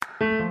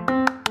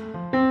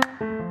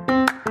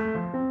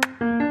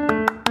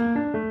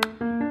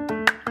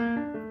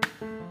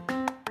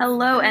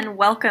Hello and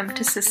welcome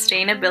to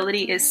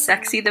Sustainability is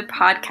Sexy, the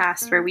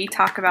podcast where we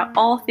talk about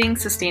all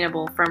things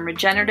sustainable, from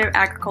regenerative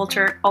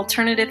agriculture,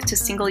 alternatives to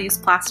single-use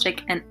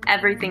plastic, and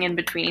everything in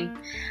between.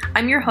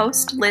 I'm your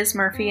host, Liz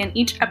Murphy, and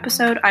each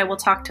episode I will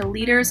talk to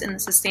leaders in the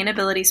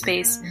sustainability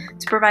space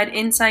to provide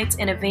insights,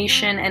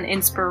 innovation, and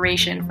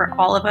inspiration for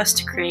all of us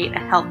to create a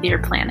healthier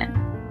planet.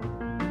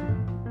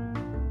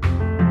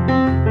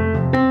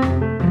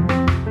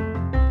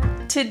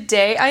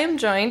 Today, I am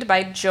joined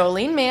by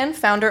Jolene Mann,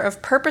 founder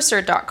of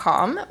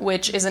Purposer.com,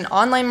 which is an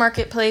online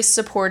marketplace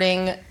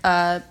supporting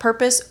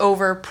purpose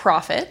over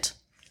profit,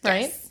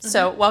 right? Yes. Mm-hmm.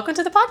 So welcome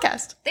to the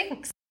podcast.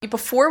 Thanks.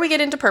 Before we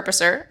get into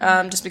Purposer,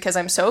 just because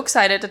I'm so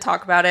excited to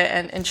talk about it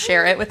and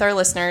share it with our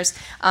listeners,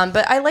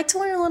 but I'd like to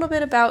learn a little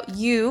bit about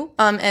you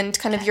and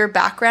kind of your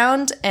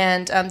background,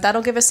 and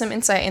that'll give us some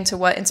insight into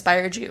what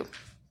inspired you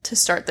to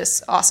start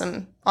this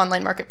awesome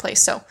online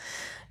marketplace. So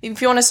if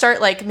you want to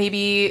start, like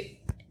maybe...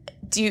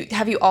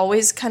 have you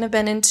always kind of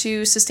been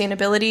into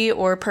sustainability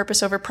or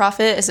purpose over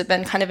profit? Has it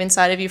been kind of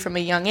inside of you from a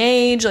young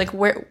age? Like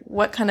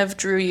what kind of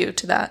drew you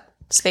to that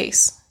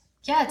space?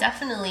 Yeah,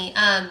 definitely.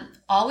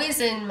 Always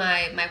in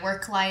my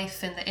work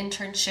life and the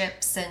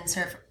internships and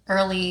sort of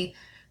early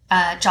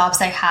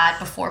jobs I had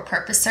before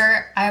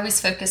Purposer, I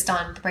always focused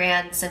on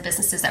brands and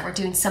businesses that were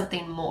doing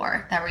something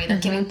more, that were either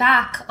giving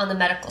back on the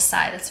medical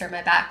side, that's sort of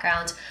my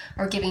background,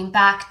 or giving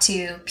back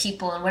to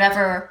people and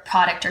whatever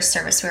product or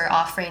service we were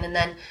offering. And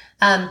then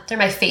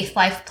my faith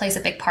life plays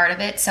a big part of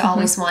it. So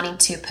always wanting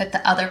to put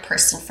the other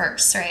person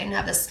first, right? And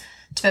have this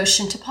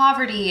devotion to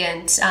poverty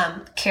and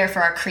care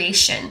for our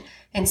creation.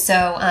 And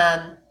so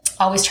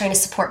always trying to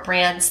support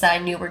brands that I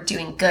knew were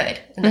doing good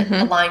and that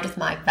aligned with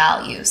my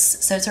values.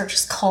 So it sort of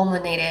just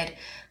culminated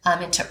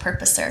into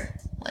Purposer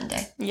one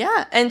day.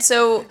 Yeah. And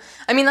so,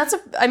 I mean,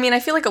 I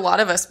feel like a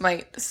lot of us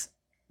might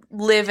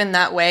live in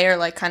that way, or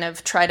like kind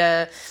of try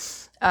to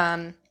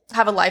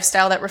have a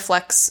lifestyle that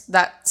reflects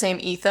that same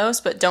ethos,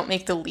 but don't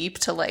make the leap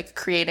to like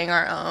creating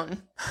our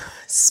own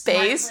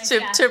space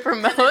to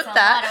promote that. A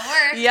lot of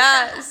work.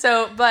 Yeah.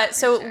 So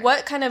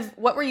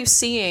what were you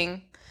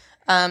seeing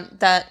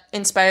that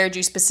inspired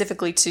you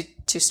specifically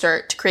to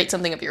start to create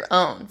something of your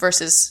own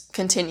versus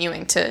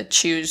continuing to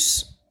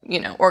choose,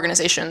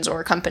 organizations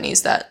or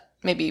companies that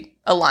maybe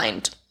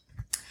aligned?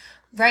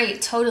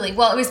 Right, totally.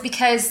 Well, it was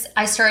because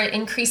I started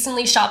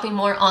increasingly shopping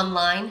more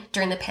online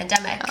during the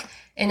pandemic. Oh.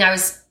 And I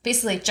was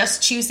basically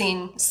just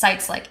choosing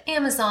sites like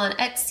Amazon,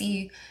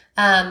 Etsy,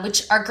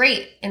 which are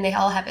great and they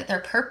all have their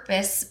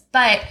purpose,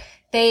 but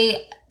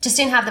they just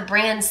didn't have the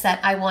brands that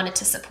I wanted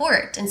to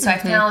support. And so I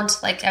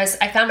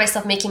found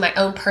myself making my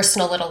own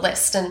personal little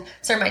list, and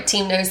sort of my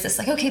team knows this,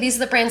 like, okay, these are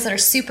the brands that are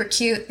super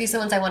cute. These are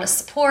the ones I want to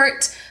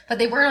support, but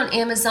they weren't on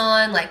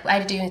Amazon. Like I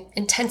had to do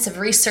intensive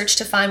research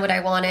to find what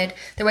I wanted.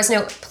 There was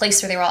no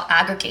place where they were all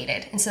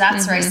aggregated. And so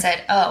that's where I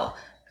said,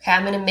 okay,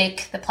 I'm going to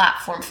make the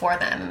platform for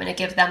them. I'm going to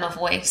give them a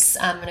voice.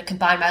 I'm going to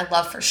combine my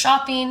love for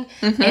shopping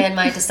and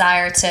my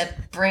desire to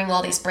bring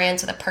all these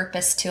brands with a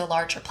purpose to a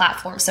larger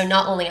platform. So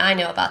not only I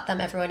know about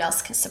them, everyone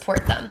else can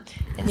support them.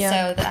 And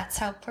so that's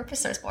how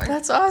Purposer is born.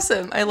 That's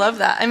awesome. I love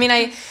that. I mean,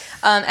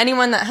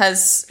 anyone that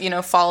has,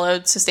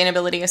 followed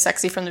Sustainability is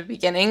Sexy from the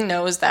beginning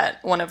knows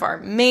that one of our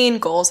main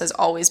goals has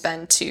always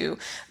been to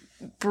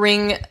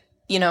bring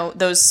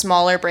those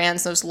smaller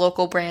brands, those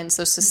local brands,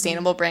 those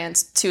sustainable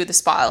brands to the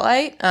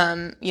spotlight,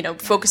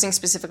 focusing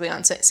specifically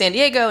on San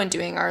Diego and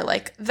doing our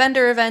like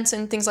vendor events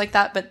and things like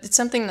that. But it's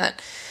something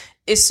that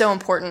is so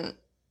important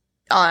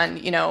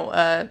on,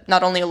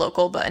 not only a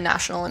local, but a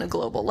national and a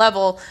global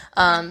level.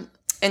 And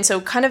so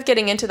kind of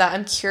getting into that,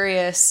 I'm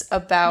curious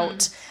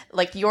about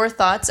like your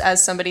thoughts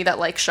as somebody that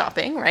likes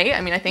shopping, right? I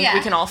mean, I think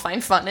we can all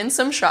find fun in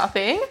some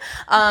shopping.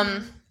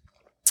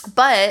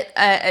 But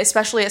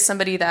especially as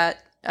somebody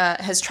that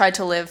has tried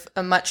to live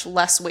a much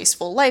less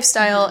wasteful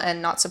lifestyle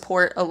and not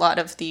support a lot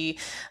of the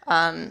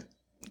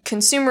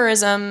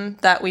consumerism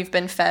that we've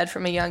been fed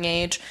from a young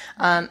age.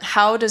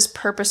 How does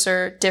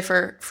Purposer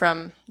differ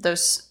from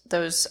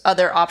those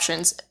other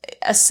options,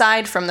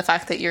 aside from the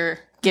fact that you're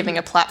giving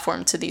a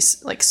platform to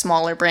these like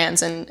smaller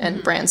brands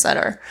and brands that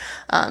are,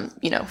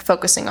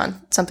 focusing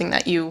on something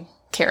that you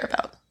care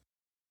about?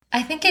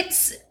 I think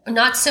it's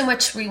not so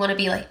much we want to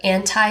be like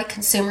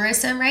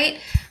anti-consumerism, right?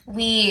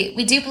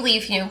 We do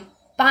believe,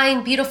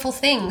 buying beautiful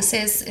things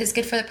is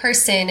good for the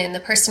person and the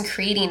person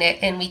creating it.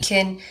 And we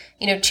can,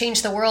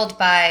 change the world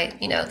by,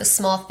 the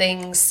small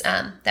things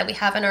that we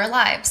have in our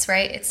lives,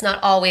 right? It's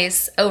not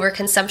always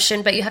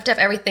overconsumption, but you have to have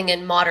everything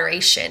in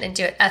moderation and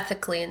do it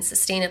ethically and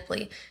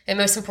sustainably. And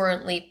most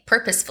importantly,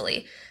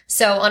 purposefully.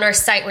 So on our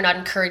site, we're not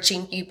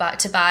encouraging you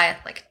to buy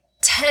like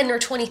 10 or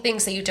 20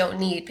 things that you don't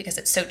need because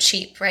it's so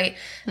cheap, right?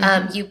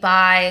 You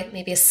buy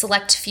maybe a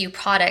select few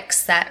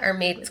products that are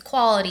made with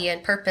quality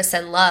and purpose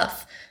and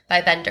love by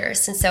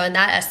vendors. And so in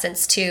that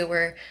essence too,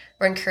 we're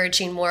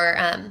encouraging more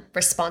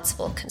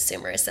responsible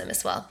consumerism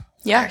as well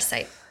on our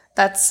site.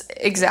 That's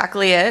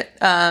exactly it.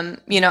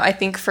 I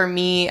think for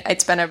me,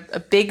 it's been a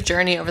big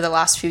journey over the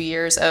last few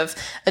years of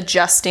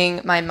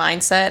adjusting my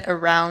mindset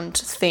around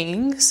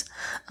things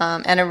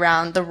and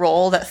around the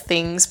role that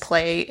things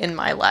play in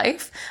my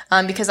life.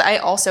 Because I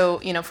also,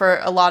 for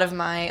a lot of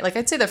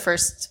I'd say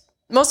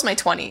most of my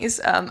 20s,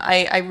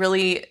 I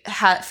really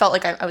felt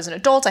like I was an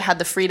adult. I had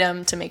the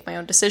freedom to make my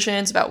own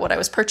decisions about what I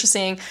was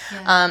purchasing.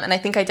 Yeah. And I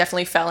think I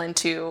definitely fell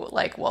into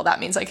that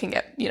means I can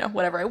get,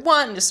 whatever I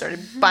want, and just started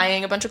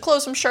buying a bunch of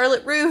clothes from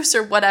Charlotte Russe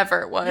or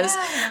whatever it was.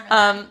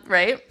 Yeah,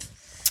 right.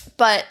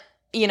 But,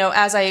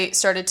 as I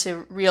started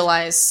to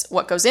realize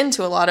what goes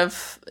into a lot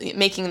of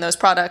making those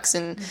products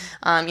and,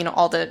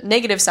 all the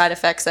negative side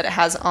effects that it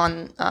has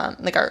on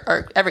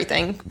our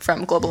everything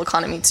from global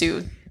economy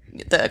to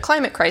the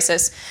climate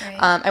crisis,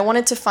 right. I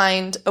wanted to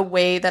find a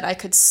way that I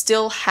could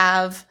still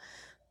have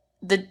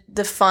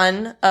the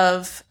fun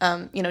of,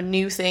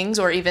 new things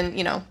or even,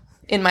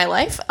 in my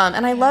life.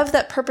 And I love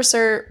that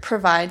Purposer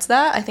provides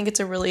that. I think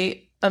it's a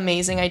really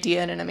amazing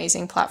idea and an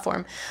amazing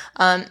platform.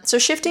 So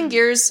shifting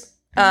gears,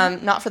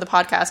 not for the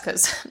podcast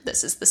because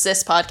this is the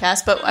Sis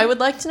podcast, but I would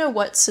like to know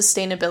what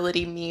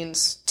sustainability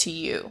means to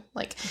you.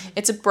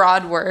 It's a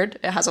broad word.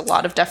 It has a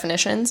lot of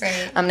definitions.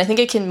 Right. And I think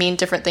it can mean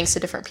different things to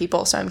different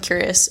people. So I'm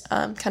curious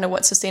kind of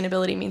what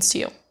sustainability means to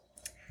you.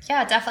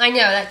 Yeah, definitely.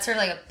 I know that's sort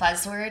of like a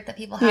buzzword that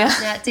people have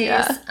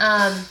nowadays.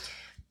 Yeah.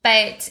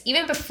 But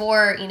even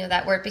before,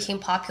 that word became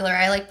popular,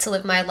 I like to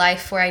live my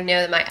life where I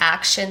know that my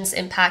actions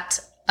impact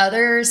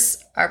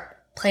others, our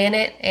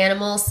planet,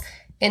 animals,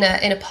 in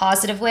a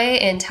positive way,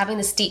 and having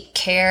this deep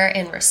care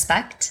and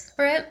respect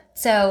for it.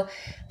 So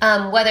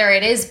whether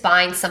it is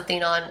buying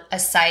something on a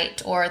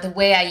site or the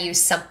way I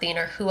use something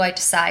or who I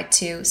decide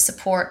to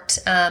support,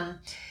 I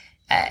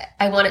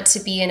want it to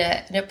be in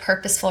a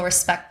purposeful,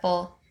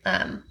 respectful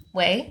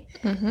way.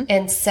 Mm-hmm.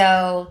 And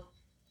so,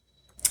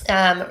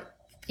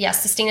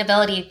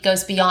 sustainability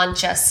goes beyond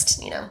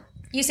just,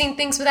 using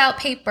things without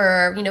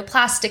paper,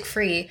 plastic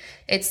free.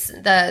 It's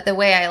the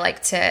way I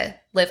like to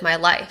live my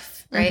life.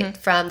 Right?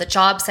 Mm-hmm. From the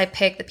jobs I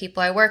pick, the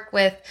people I work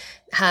with,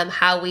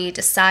 how we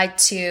decide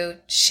to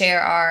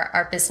share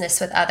our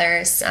business with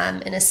others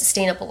in a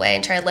sustainable way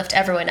and try to lift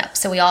everyone up.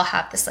 So we all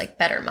have this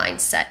better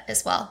mindset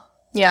as well.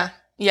 Yeah.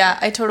 Yeah,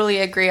 I totally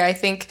agree. I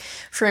think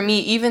for me,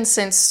 even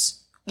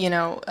since,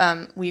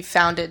 we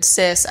founded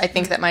Sis, I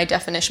think that my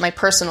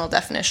personal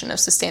definition of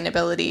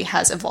sustainability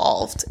has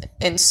evolved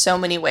in so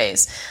many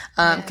ways.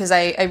 Because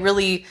I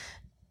really...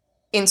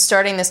 in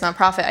starting this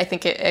nonprofit, I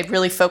think it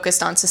really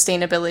focused on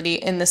sustainability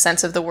in the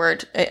sense of the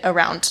word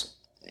around,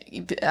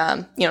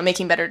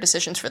 making better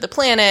decisions for the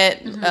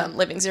planet, mm-hmm.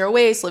 Living zero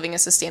waste, living a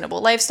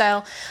sustainable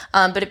lifestyle.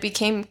 But it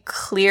became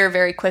clear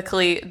very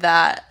quickly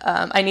that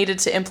I needed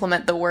to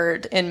implement the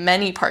word in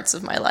many parts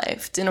of my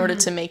life in order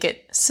mm-hmm. to make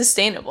it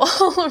sustainable,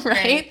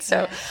 right?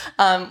 So,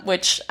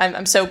 which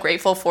I'm so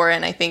grateful for.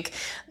 And I think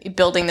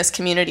building this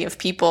community of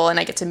people, and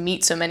I get to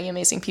meet so many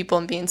amazing people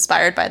and be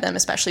inspired by them,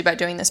 especially by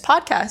doing this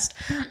podcast,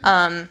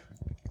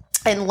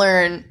 and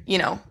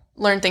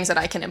learn things that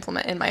I can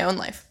implement in my own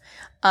life.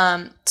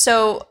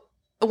 So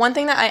one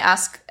thing that I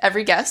ask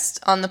every guest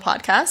on the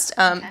podcast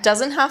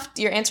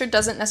your answer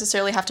doesn't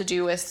necessarily have to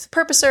do with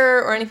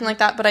Purposer or anything like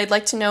that, but I'd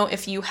like to know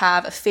if you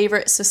have a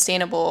favorite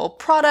sustainable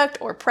product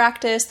or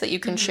practice that you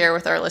can mm-hmm. share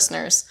with our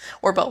listeners,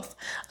 or both,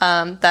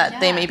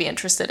 that they may be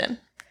interested in.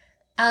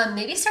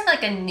 Maybe sort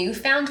of a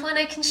newfound one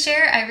I can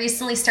share. I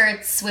recently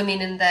started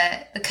swimming in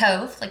the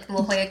cove, the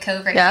La Jolla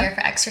Cove here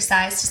for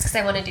exercise, just because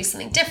I want to do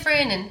something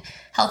different and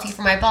healthy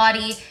for my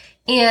body.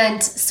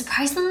 And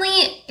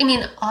surprisingly,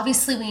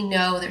 obviously we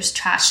know there's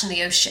trash in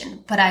the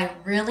ocean, but I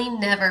really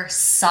never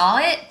saw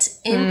it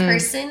in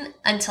person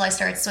until I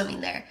started swimming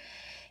there.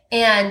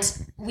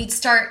 And we'd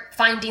start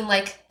finding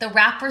the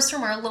wrappers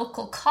from our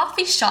local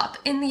coffee shop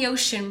in the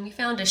ocean. We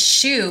found a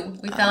shoe,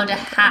 we found a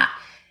hat.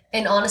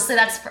 And honestly,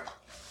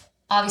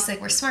 obviously,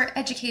 we're smart,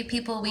 educated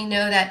people. We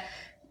know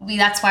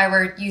that's why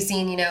we're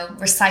using,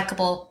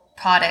 recyclable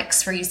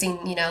products. We're using,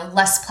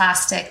 less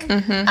plastic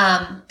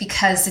mm-hmm.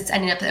 Because it's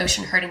ending up in the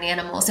ocean hurting the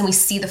animals. And we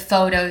see the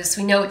photos.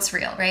 We know it's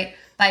real, right?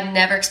 But I've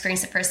never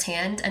experienced it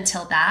firsthand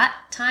until that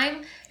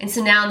time. And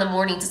so now in the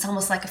mornings, it's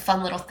almost like a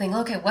fun little thing.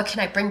 Okay, what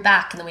can I bring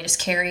back? And then we just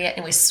carry it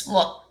and we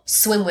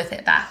swim with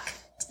it back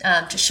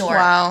to shore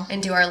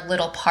and do our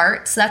little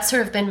part. So that's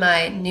sort of been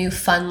my new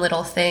fun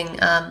little thing,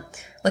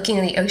 looking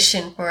in the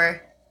ocean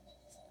for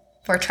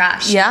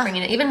trash. Yeah.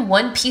 Bringing it, even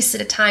one piece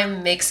at a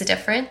time makes a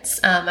difference.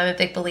 I'm a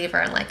big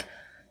believer in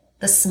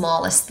the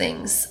smallest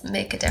things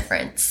make a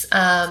difference.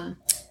 One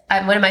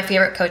of my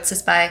favorite quotes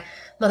is by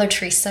Mother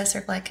Teresa,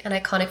 sort of an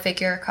iconic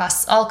figure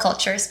across all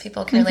cultures.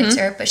 People can relate mm-hmm.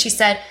 to her. But she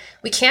said,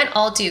 we can't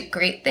all do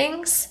great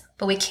things,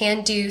 but we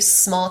can do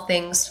small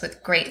things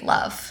with great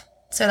love.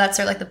 So that's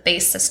sort of the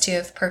basis too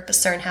of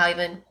Purposer and how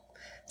even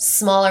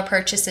smaller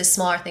purchases,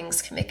 smaller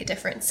things can make a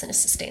difference in a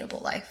sustainable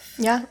life.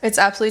 Yeah, it's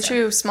absolutely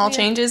true. Small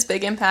changes,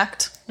 big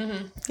impact.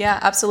 Yeah,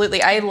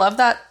 absolutely. I love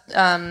that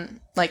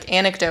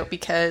anecdote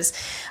because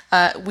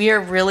we are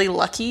really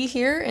lucky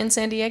here in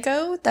San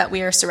Diego that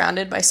we are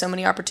surrounded by so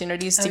many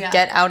opportunities to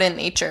get out in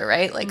nature,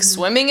 right? Like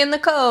swimming in the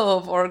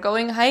cove or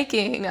going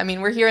hiking. I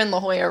mean, we're here in La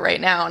Jolla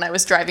right now, and I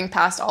was driving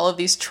past all of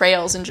these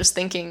trails and just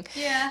thinking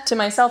to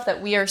myself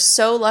that we are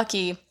so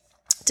lucky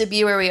to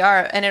be where we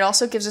are. And it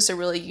also gives us a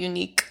really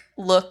unique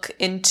look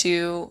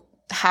into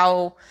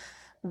how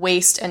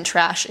waste and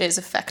trash is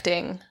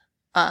affecting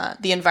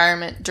the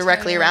environment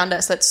directly around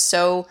us. That's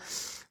so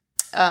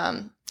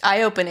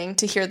eye-opening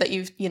to hear that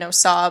you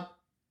saw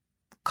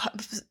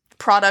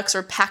products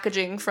or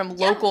packaging from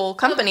local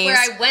companies. Where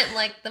I went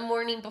like the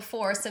morning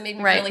before, so it made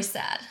me really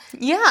sad.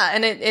 Yeah,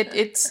 and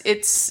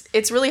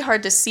it's really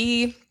hard to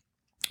see,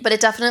 but it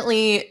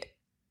definitely,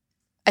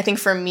 I think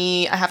for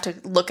me, I have to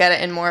look at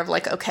it in more of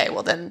like, okay,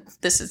 well then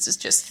this is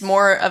just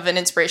more of an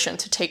inspiration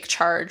to take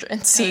charge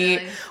and see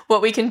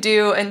what we can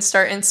do and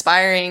start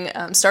inspiring,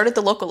 start at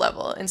the local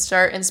level and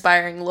start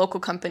inspiring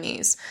local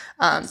companies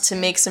to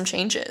make some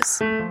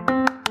changes.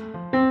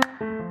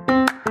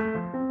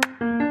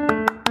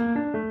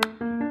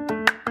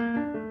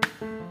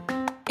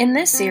 In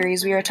this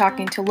series, we are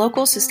talking to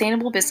local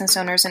sustainable business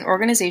owners and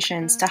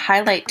organizations to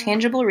highlight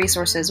tangible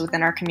resources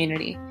within our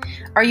community.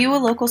 Are you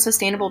a local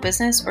sustainable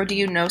business, or do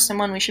you know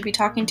someone we should be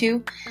talking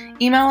to?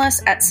 Email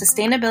us at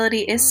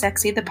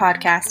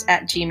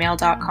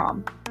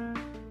sustainabilityissexythepodcast@gmail.com.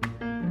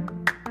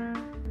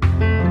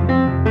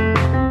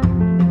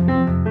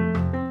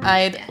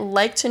 I'd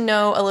like to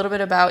know a little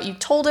bit about, you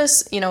told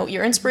us,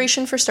 your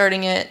inspiration for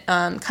starting it,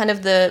 kind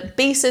of the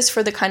basis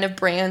for the kind of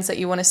brands that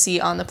you want to see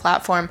on the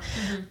platform,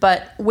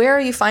 but where are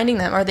you finding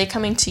them? Are they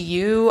coming to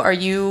you? Are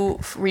you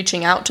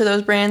reaching out to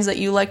those brands that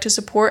you like to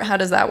support? How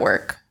does that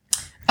work?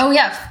 Oh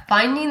yeah,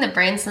 finding the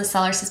brands and the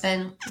sellers has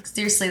been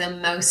seriously the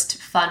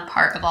most fun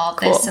part of all of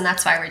this, and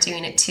that's why we're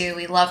doing it too.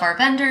 We love our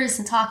vendors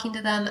and talking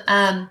to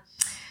them.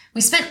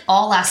 We spent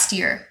all last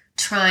year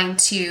trying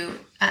to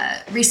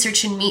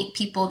research and meet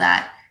people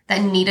that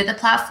needed the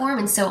platform.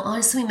 And so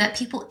honestly, we met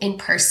people in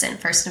person,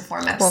 first and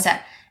foremost,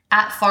 at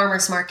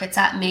farmers markets,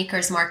 at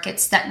makers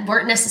markets that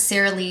weren't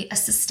necessarily a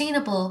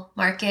sustainable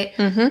market,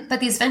 but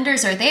these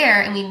vendors are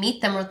there and we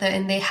meet them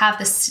and they have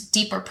this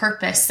deeper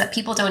purpose that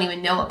people don't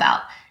even know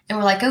about. And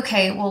we're like,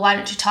 okay, well, why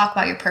don't you talk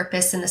about your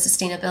purpose and the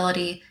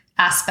sustainability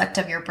aspect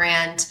of your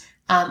brand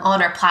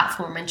on our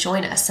platform and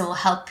join us, and we'll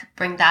help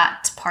bring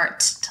that part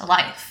to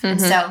life.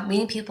 And so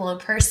meeting people in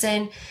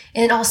person,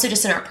 and also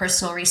just in our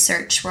personal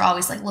research, we're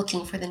always like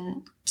looking for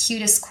the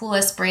cutest,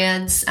 coolest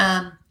brands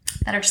that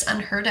are just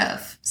unheard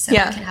of, so we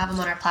can have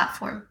them on our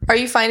platform. Are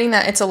you finding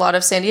that it's a lot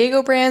of San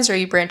Diego brands, or are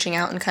you branching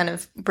out and kind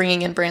of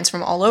bringing in brands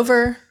from all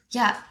over?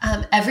 Yeah,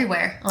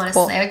 everywhere, honestly.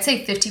 Cool. I would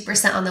say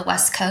 50% on the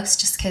West Coast,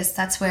 just because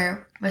that's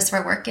where most of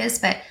our work is,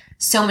 but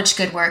so much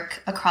good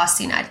work across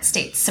the United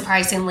States,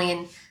 surprisingly,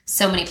 in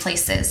so many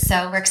places.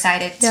 So we're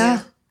excited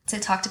to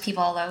talk to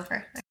people all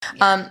over.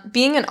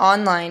 Being an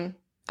online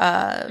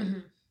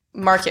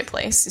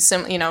marketplace,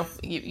 we're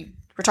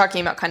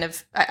talking about kind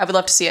of, I would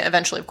love to see it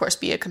eventually, of course,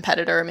 be a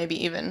competitor, or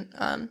maybe even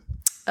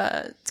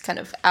kind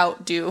of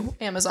outdo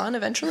Amazon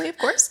eventually, of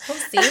course. We'll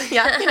see.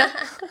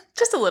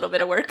 Just a little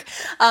bit of work.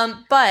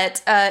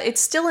 But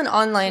it's still an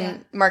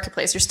online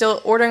marketplace. You're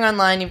still ordering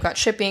online. You've got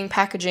shipping,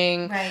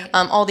 packaging,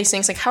 all these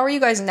things. Like, how are you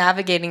guys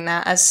navigating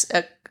that as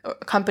a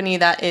company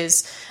that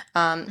is,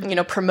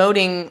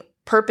 promoting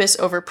purpose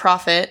over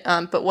profit?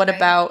 But what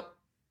about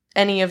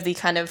any of the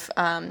kind of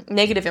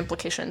negative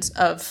implications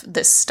of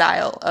this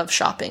style of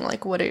shopping?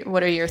 Like, what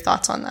are your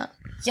thoughts on that?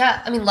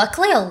 Yeah, I mean,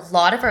 luckily, a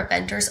lot of our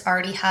vendors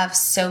already have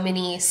so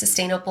many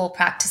sustainable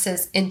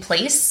practices in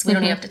place. We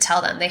don't even have to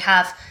tell them. They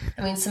have,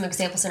 some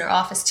examples in our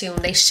office too.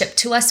 When they ship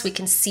to us, we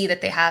can see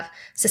that they have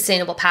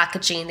sustainable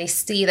packaging. They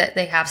see that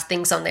they have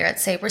things on there that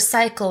say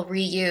recycle,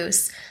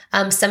 reuse.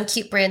 Some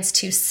cute brands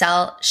too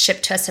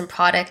ship to us in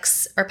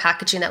products or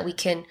packaging that we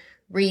can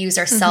reuse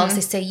ourselves.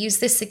 They say, use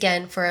this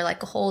again for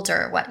like a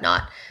holder or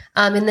whatnot.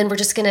 And then we're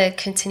just going to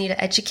continue to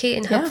educate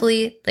and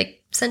hopefully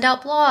send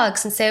out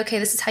blogs and say, okay,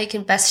 this is how you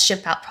can best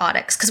ship out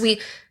products. Because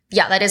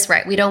that is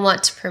right. We don't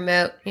want to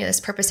promote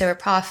this purpose over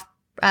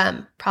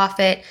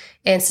profit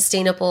and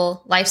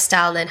sustainable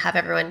lifestyle and then have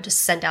everyone just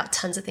send out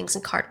tons of things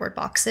in cardboard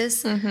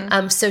boxes.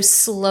 So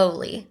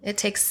slowly, it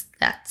takes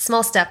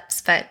small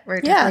steps, but we're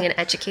definitely going to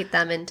educate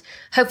them and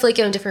hopefully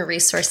give them different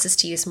resources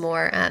to use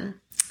more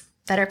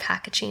better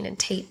packaging and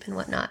tape and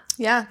whatnot.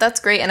 Yeah,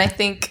 that's great. And I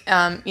think,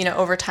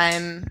 over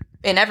time,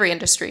 in every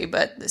industry,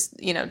 but this,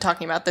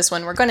 talking about this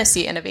one, we're going to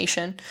see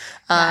innovation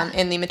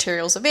in the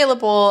materials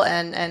available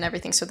and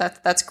everything. So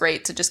that's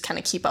great to just kind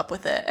of keep up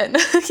with it and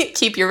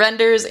keep your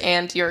vendors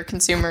and your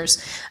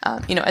consumers,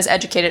 as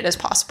educated as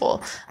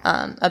possible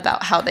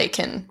about how they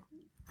can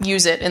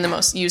use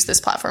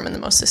this platform in the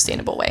most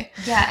sustainable way.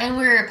 Yeah, and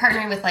we're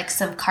partnering with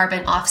some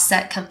carbon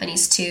offset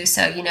companies too.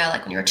 So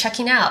when you were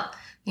checking out,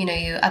 you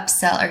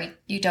upsell or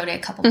you donate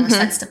a couple more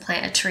cents to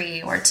plant a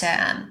tree or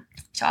to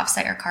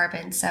offset your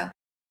carbon. So.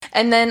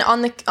 And then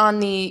on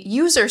the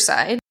user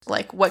side,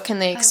 like what can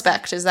they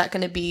expect? Is that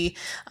going to be,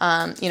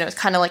 it's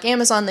kind of like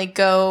Amazon, they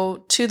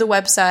go to the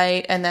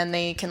website and then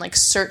they can like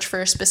search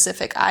for a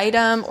specific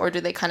item, or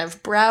do they kind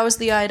of browse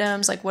the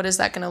items? Like what is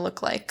that going to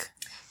look like?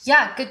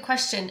 Yeah, good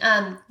question.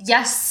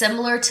 Yes,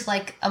 similar to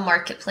like a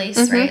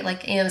marketplace, right?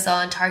 Like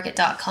Amazon,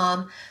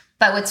 Target.com.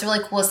 But what's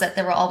really cool is that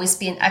there will always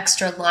be an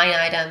extra line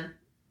item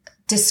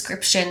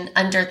description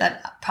under the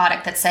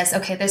product that says,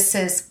 okay, this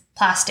is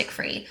plastic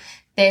free.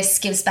 This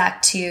gives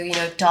back to,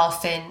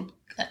 dolphin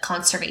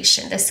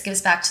conservation. This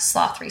gives back to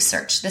sloth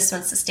research. This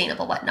one's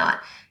sustainable,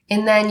 whatnot.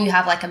 And then you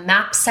have like a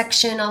map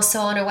section also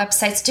on our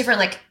website. It's different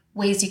like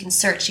ways you can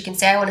search. You can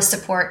say, I want to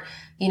support,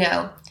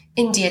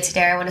 India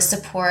today. I want to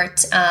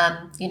support,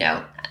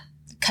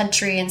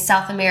 country in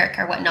South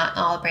America or whatnot.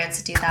 All the brands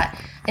that do that.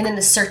 And then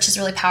the search is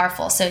really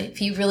powerful. So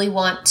if you really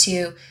want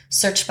to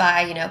search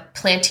by,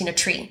 planting a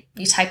tree,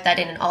 you type that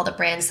in and all the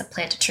brands that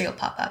plant a tree will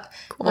pop up.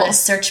 Cool. You want to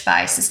search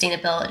by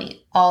sustainability,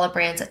 all the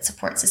brands that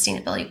support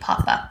sustainability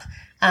pop up.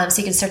 So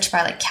you can search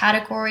by like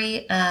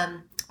category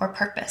or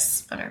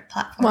purpose on our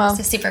platform. Wow.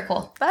 So super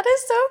cool. That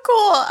is so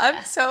cool.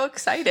 I'm so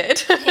excited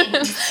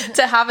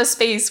to have a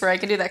space where I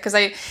can do that. Because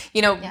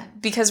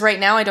because right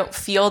now I don't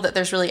feel that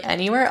there's really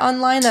anywhere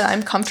online that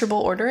I'm comfortable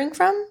ordering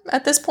from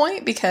at this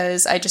point,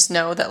 because I just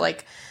know that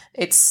like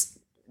it's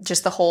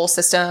just the whole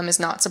system is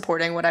not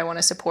supporting what I want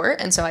to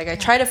support. And so like I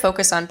try to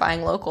focus on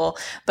buying local,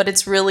 but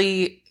it's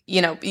really,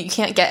 you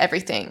can't get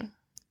everything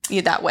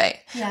that way.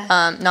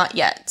 Not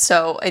yet.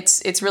 So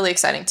it's really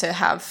exciting to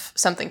have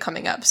something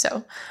coming up.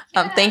 So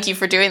thank you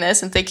for doing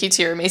this, and thank you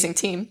to your amazing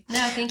team. No,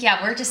 thank you.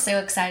 Yeah, we're just so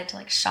excited to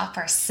like shop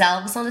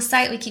ourselves on the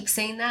site. We keep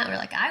saying that. We're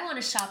like, I want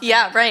to shop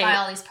and buy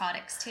all these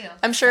products too.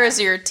 I'm sure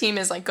as your team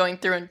is like going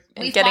through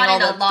and getting all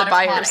the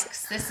buyers.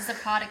 Products. This is a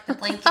product, the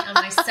blanket on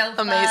my sofa.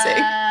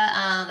 Amazing.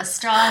 The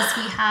straws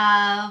we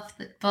have,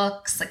 the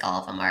books, like all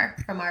of them are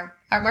from our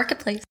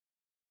marketplace.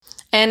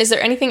 And is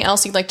there anything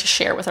else you'd like to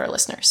share with our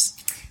listeners?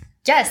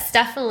 Yes,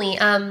 definitely.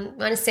 I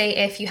want to say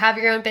if you have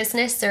your own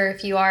business, or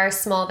if you are a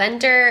small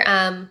vendor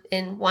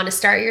and want to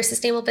start your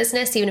sustainable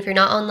business, even if you're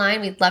not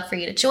online, we'd love for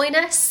you to join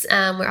us.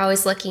 We're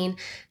always looking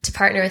to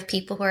partner with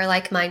people who are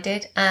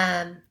like-minded.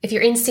 If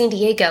you're in San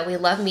Diego, we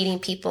love meeting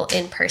people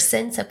in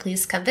person. So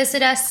please come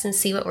visit us and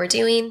see what we're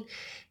doing.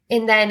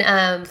 And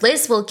then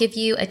Liz will give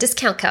you a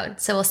discount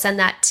code. So we'll send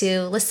that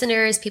to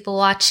listeners, people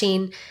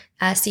watching,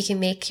 so you can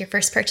make your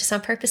first purchase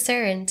on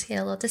Purposer and get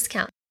a little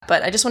discount.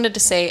 But I just wanted to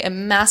say a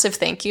massive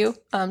thank you,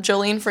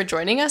 Jolene, for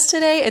joining us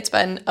today. It's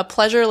been a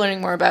pleasure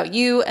learning more about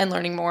you and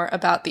learning more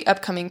about the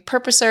upcoming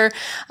Purposer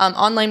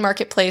online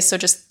marketplace. So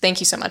just thank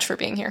you so much for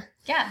being here.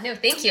 Yeah, no,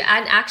 thank you.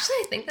 And actually,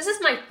 I think this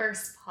is my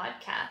first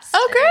podcast.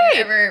 Oh, great.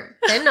 I've ever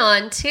been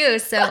on too.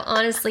 So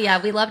honestly,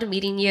 we loved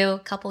meeting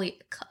you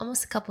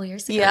almost a couple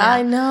years ago. Yeah,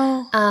 I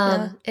know.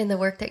 And the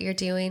work that you're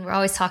doing. We're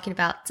always talking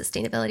about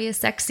sustainability is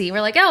sexy.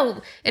 We're like,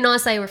 and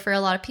honestly, I refer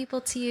a lot of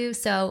people to you.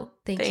 So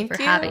thank you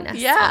for having us.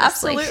 Yeah,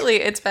 honestly. Absolutely.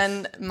 It's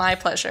been my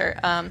pleasure.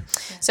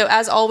 So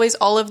as always,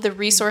 all of the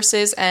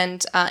resources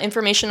and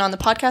information on the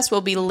podcast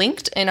will be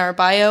linked in our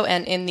bio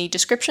and in the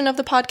description of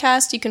the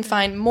podcast. You can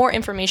find more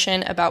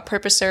information about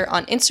Purposer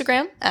on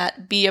Instagram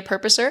at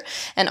beapurposer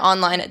and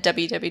online at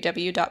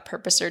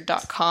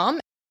www.purposer.com.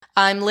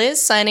 I'm Liz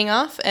signing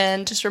off,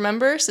 and just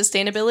remember,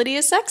 sustainability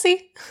is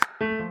sexy.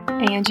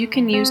 And you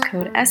can use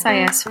code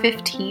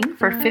SIS15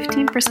 for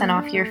 15%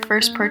 off your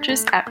first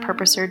purchase at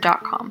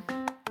purposer.com.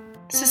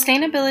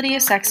 Sustainability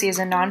is Sexy is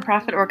a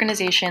nonprofit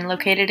organization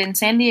located in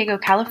San Diego,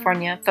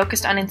 California,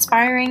 focused on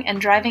inspiring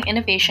and driving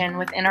innovation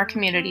within our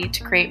community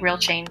to create real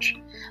change.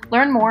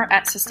 Learn more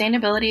at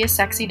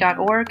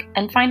sustainabilityissexy.org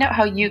and find out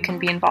how you can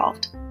be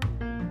involved.